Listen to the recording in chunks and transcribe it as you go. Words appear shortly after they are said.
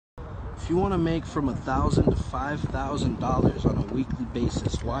If you want to make from $1,000 to $5,000 on a weekly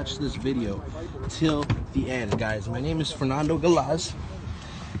basis, watch this video till the end, guys. My name is Fernando Galaz.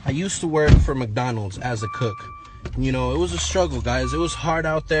 I used to work for McDonald's as a cook. You know, it was a struggle, guys. It was hard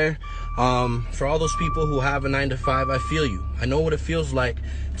out there. For all those people who have a 9-to-5, I feel you. I know what it feels like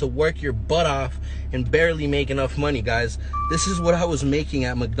to work your butt off and barely make enough money, guys. This is what I was making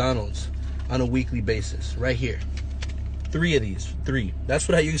at McDonald's on a weekly basis, right here. 3 of these, 3. That's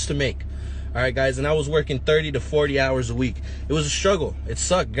what I used to make. All right, guys, and I was working 30 to 40 hours a week. It was a struggle. It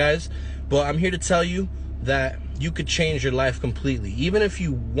sucked, guys. But I'm here to tell you that you could change your life completely. Even if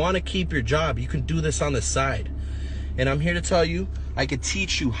you want to keep your job, you can do this on the side. And I'm here to tell you, I could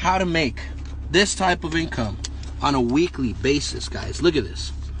teach you how to make this type of income on a weekly basis, guys. Look at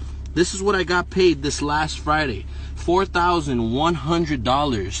this. This is what I got paid this last Friday.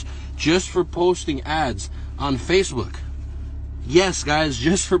 $4,100 just for posting ads on Facebook. Yes, guys,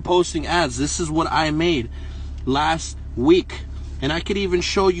 just for posting ads. This is what I made last week. And I could even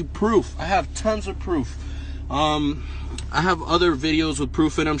show you proof. I have tons of proof. I have other videos with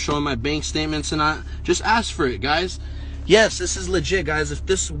proof in them showing my bank statements, and I just ask for it, guys. Yes, this is legit, guys. If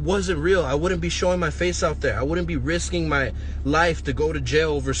this wasn't real, I wouldn't be showing my face out there. I wouldn't be risking my life to go to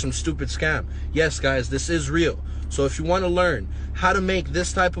jail over some stupid scam. Yes, guys, this is real. So if you want to learn how to make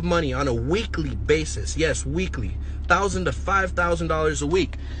this type of money on a weekly basis, yes, weekly, $1,000 to $5,000 a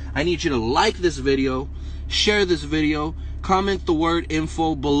week, I need you to like this video, share this video, comment the word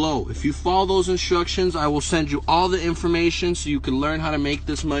info below. If you follow those instructions, I will send you all the information so you can learn how to make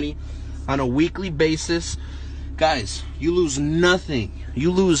this money on a weekly basis. Guys, you lose nothing.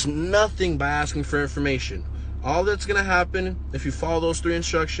 You lose nothing by asking for information. All that's going to happen if you follow those 3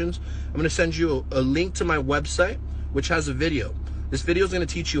 instructions, I'm going to send you a link to my website, which has a video. This video is going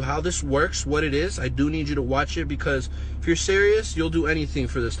to teach you how this works, what it is. I do need you to watch it because if you're serious, you'll do anything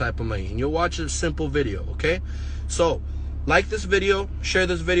for this type of money. And you'll watch a simple video, okay? So, like this video, share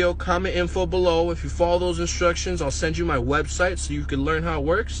this video, comment info below. If you follow those instructions, I'll send you my website so you can learn how it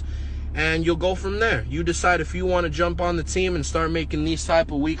works. And you'll go from there. You decide if you want to jump on the team and start making these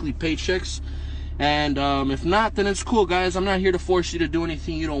type of weekly paychecks. And if not, then it's cool, guys. I'm not here to force you to do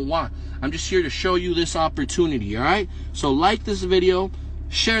anything you don't want. I'm just here to show you this opportunity, all right? So like this video,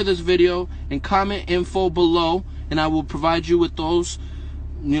 share this video, and comment info below, and I will provide you with those,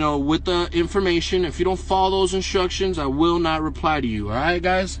 you know, with the information. If you don't follow those instructions, I will not reply to you, all right,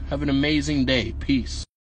 guys? Have an amazing day. Peace.